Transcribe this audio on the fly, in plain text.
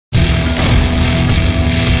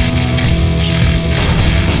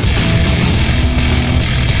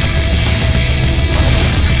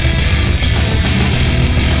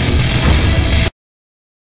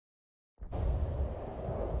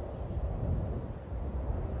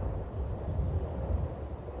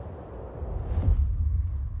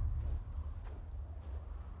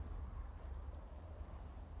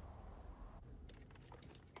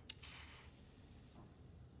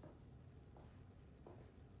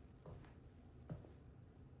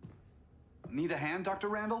Need a hand, Dr.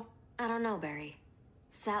 Randall? I don't know, Barry.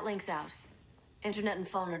 Satlink's out. Internet and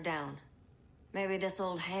phone are down. Maybe this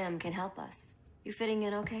old ham can help us. You fitting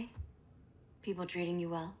in okay? People treating you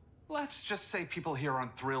well? Let's just say people here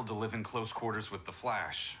aren't thrilled to live in close quarters with the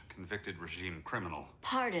Flash, convicted regime criminal.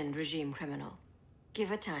 Pardoned regime criminal.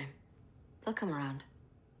 Give it time. They'll come around.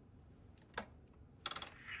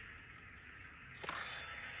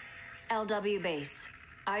 LW base.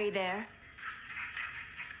 Are you there?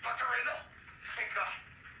 Dr. Randall? I think,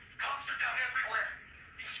 comms are down everywhere.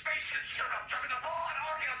 These spaceships showed up, driving the ball and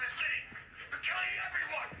army on this city. They're killing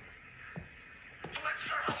everyone! I'm not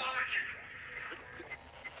sure how long we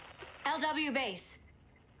can... LW base.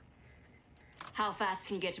 How fast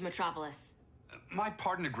can you get to Metropolis? My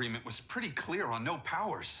pardon agreement was pretty clear on no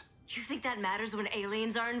powers. You think that matters when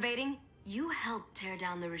aliens are invading? You helped tear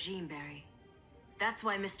down the regime, Barry. That's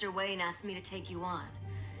why Mr. Wayne asked me to take you on.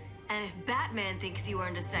 And if Batman thinks you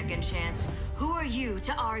earned a second chance, who are you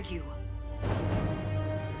to argue?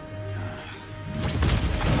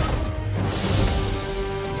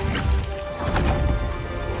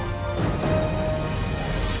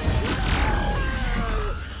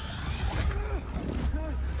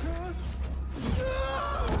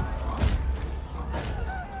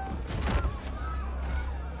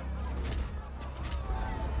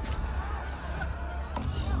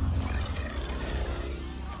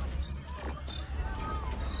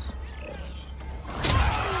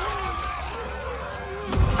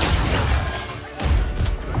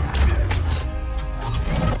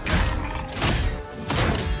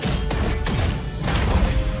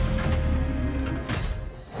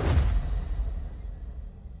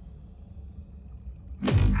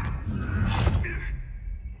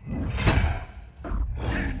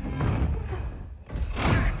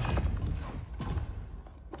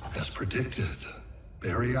 Predicted,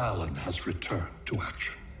 Barry Allen has returned to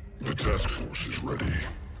action. The task force is ready.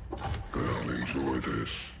 I'll enjoy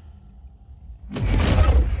this.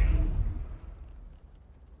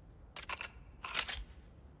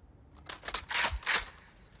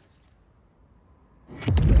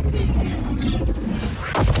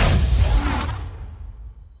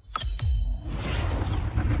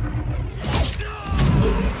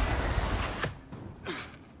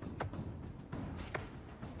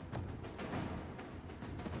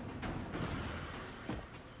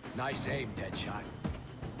 Nice aim, Deadshot.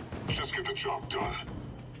 Just get the job done.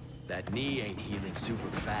 That knee ain't healing super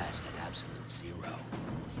fast at absolute zero.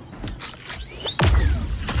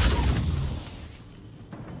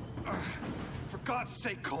 For God's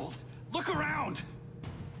sake, Cold, look around!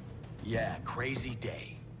 Yeah, crazy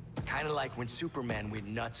day. Kinda like when Superman went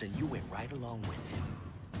nuts and you went right along with him.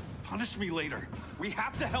 Punish me later. We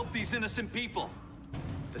have to help these innocent people.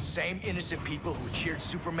 The same innocent people who cheered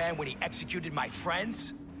Superman when he executed my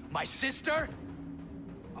friends? My sister?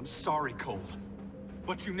 I'm sorry, Cold,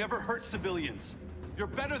 but you never hurt civilians. You're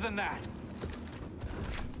better than that.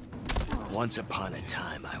 Once upon a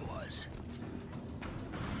time, I was.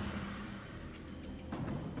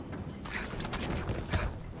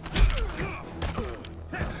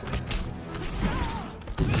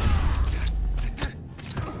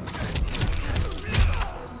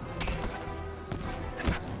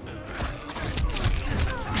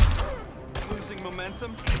 Losing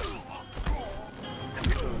momentum?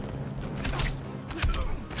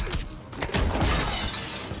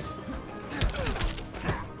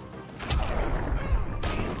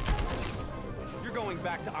 You're going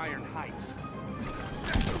back to Iron Heights.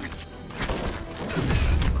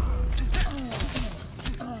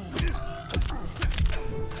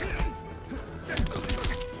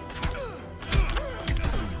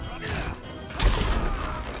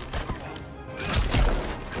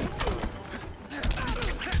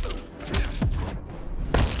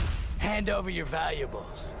 Hand over your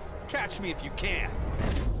valuables. Catch me if you can.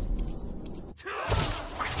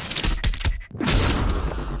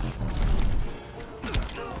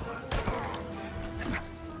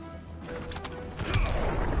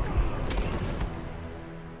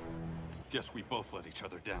 Guess we both let each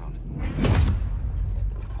other down.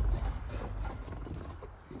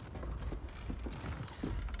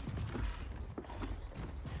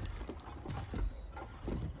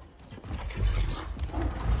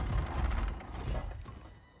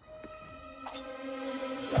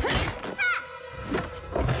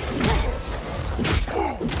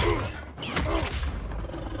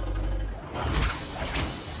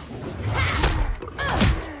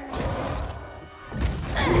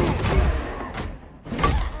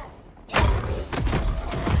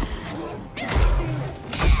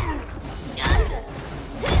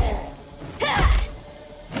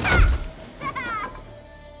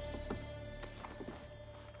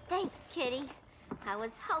 Kitty. I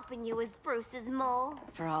was hoping you was Bruce's mole.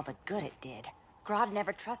 For all the good it did. Grodd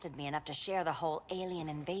never trusted me enough to share the whole alien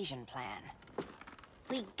invasion plan.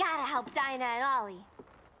 We gotta help Dinah and Ollie.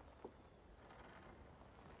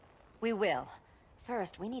 We will.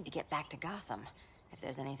 First, we need to get back to Gotham, if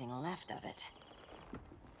there's anything left of it.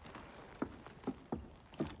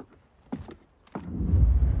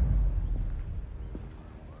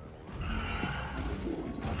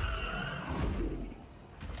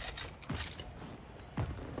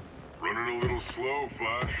 Running a little slow,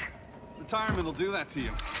 Flash. Retirement will do that to you.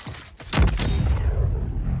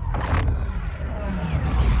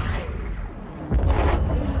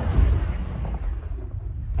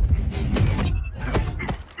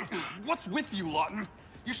 What's with you, Lawton?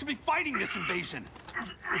 You should be fighting this invasion.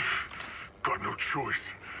 Got no choice.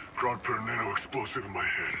 Grodd put a nano-explosive in my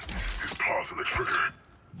head. His paws on the trigger.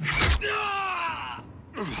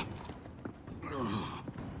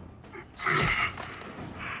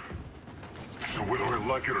 So whether I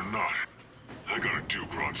like it or not, I gotta do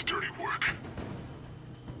Grodd's dirty work.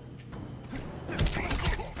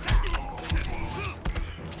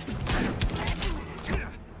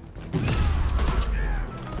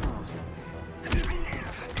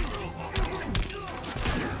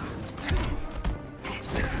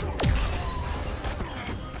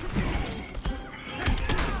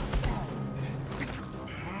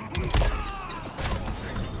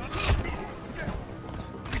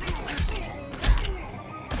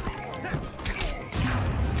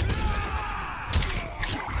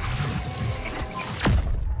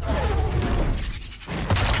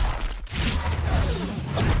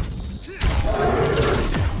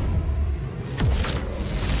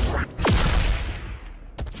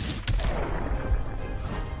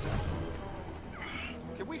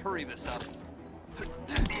 Hurry this up.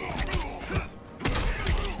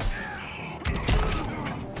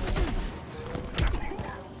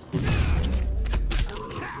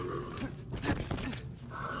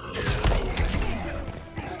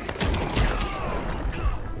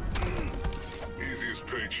 Easiest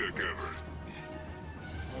paycheck ever.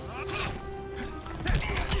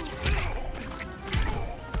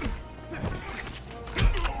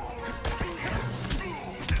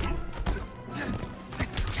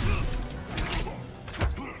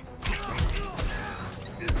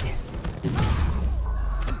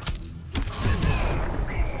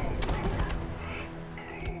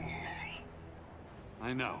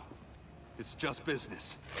 I know. It's just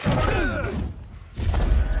business.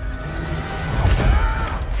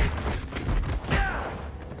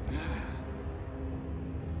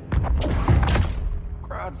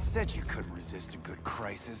 Grodd said you couldn't resist a good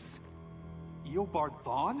crisis. Eobard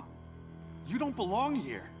Thawne? You don't belong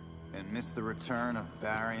here. And miss the return of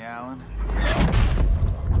Barry Allen?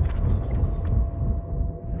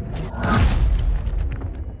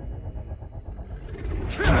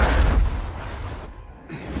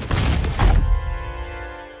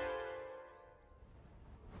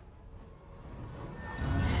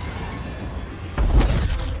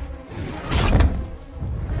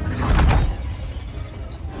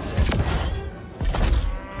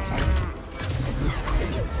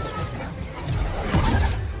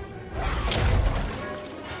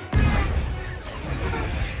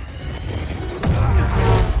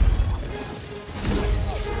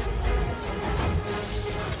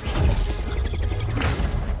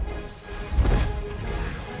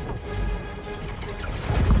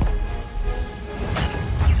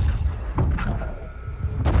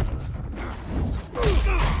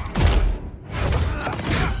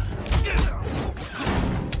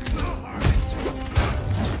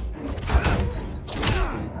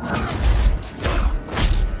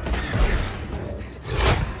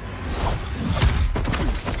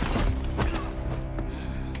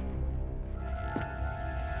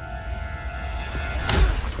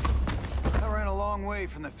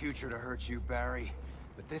 From the future to hurt you, Barry.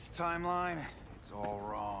 But this timeline, it's all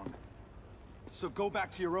wrong. So go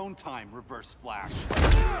back to your own time, Reverse Flash.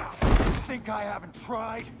 Think I haven't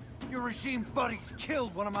tried? Your regime buddies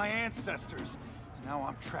killed one of my ancestors. And now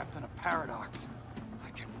I'm trapped in a paradox. I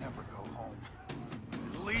can never go home.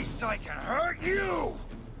 At least I can hurt you!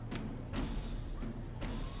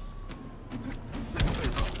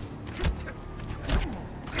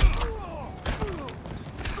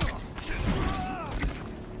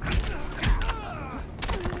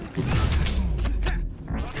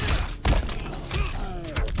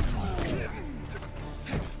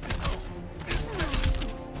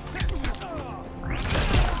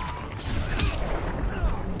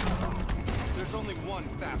 There's only one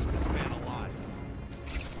fastest man alive.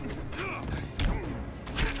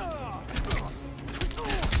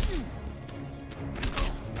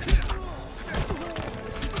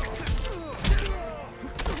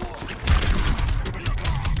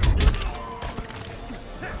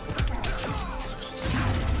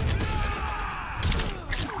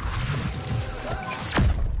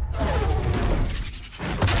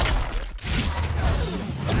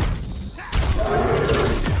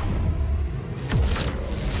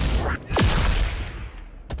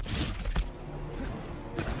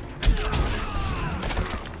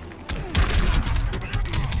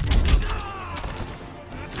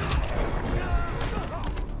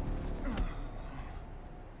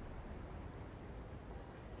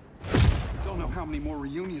 Don't know how many more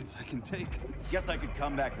reunions I can take. Guess I could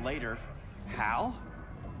come back later. Hal?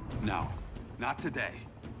 No, not today.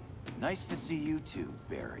 Nice to see you too,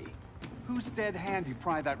 Barry. Whose dead hand you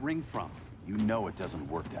pry that ring from? You know it doesn't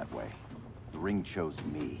work that way. The ring chose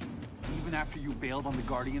me. Even after you bailed on the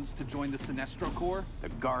Guardians to join the Sinestro Corps? The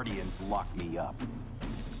Guardians locked me up.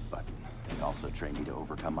 But they also trained me to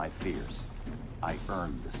overcome my fears. I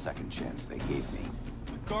earned the second chance they gave me.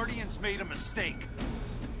 The Guardians made a mistake.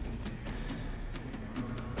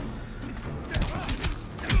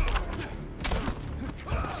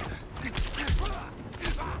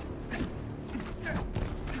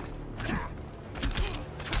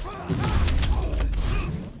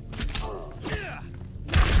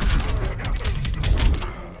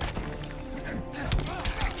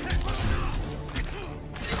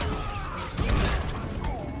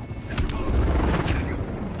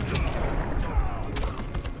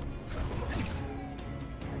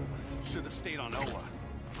 Should have stayed on Oa.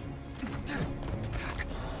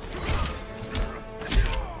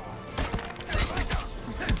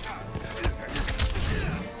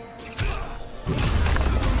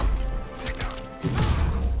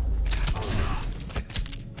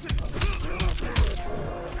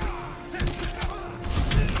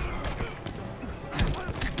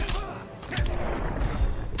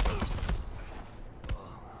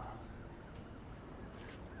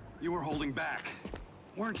 You were holding back,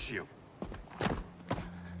 weren't you?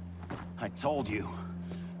 I told you.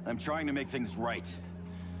 I'm trying to make things right.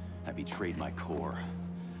 I betrayed my Corps,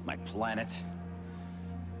 my planet,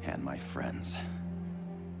 and my friends.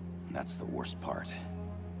 That's the worst part.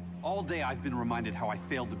 All day I've been reminded how I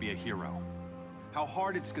failed to be a hero. How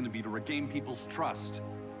hard it's gonna be to regain people's trust.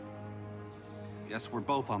 Guess we're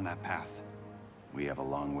both on that path. We have a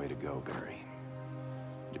long way to go, Barry.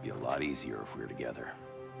 It'd be a lot easier if we were together.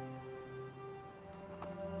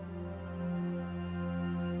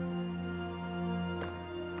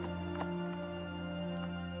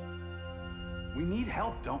 We need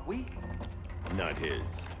help, don't we? Not his.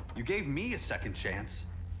 You gave me a second chance.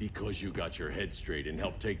 Because you got your head straight and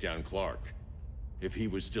helped take down Clark. If he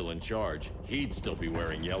was still in charge, he'd still be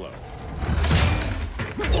wearing yellow.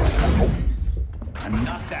 I'm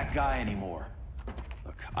not that guy anymore.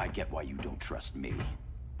 Look, I get why you don't trust me.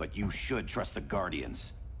 But you should trust the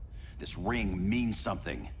Guardians. This ring means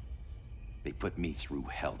something. They put me through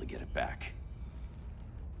hell to get it back.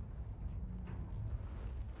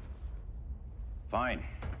 Fine.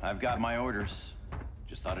 I've got my orders.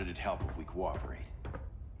 Just thought it'd help if we cooperate.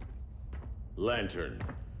 Lantern.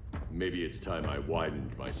 Maybe it's time I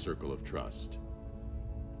widened my circle of trust.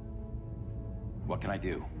 What can I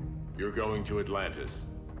do? You're going to Atlantis.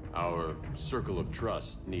 Our circle of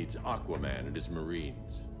trust needs Aquaman and his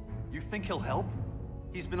Marines. You think he'll help?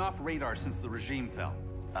 He's been off radar since the regime fell.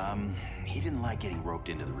 He didn't like getting roped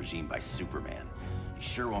into the regime by Superman. He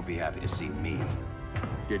sure won't be happy to see me.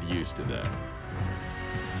 Get used to that.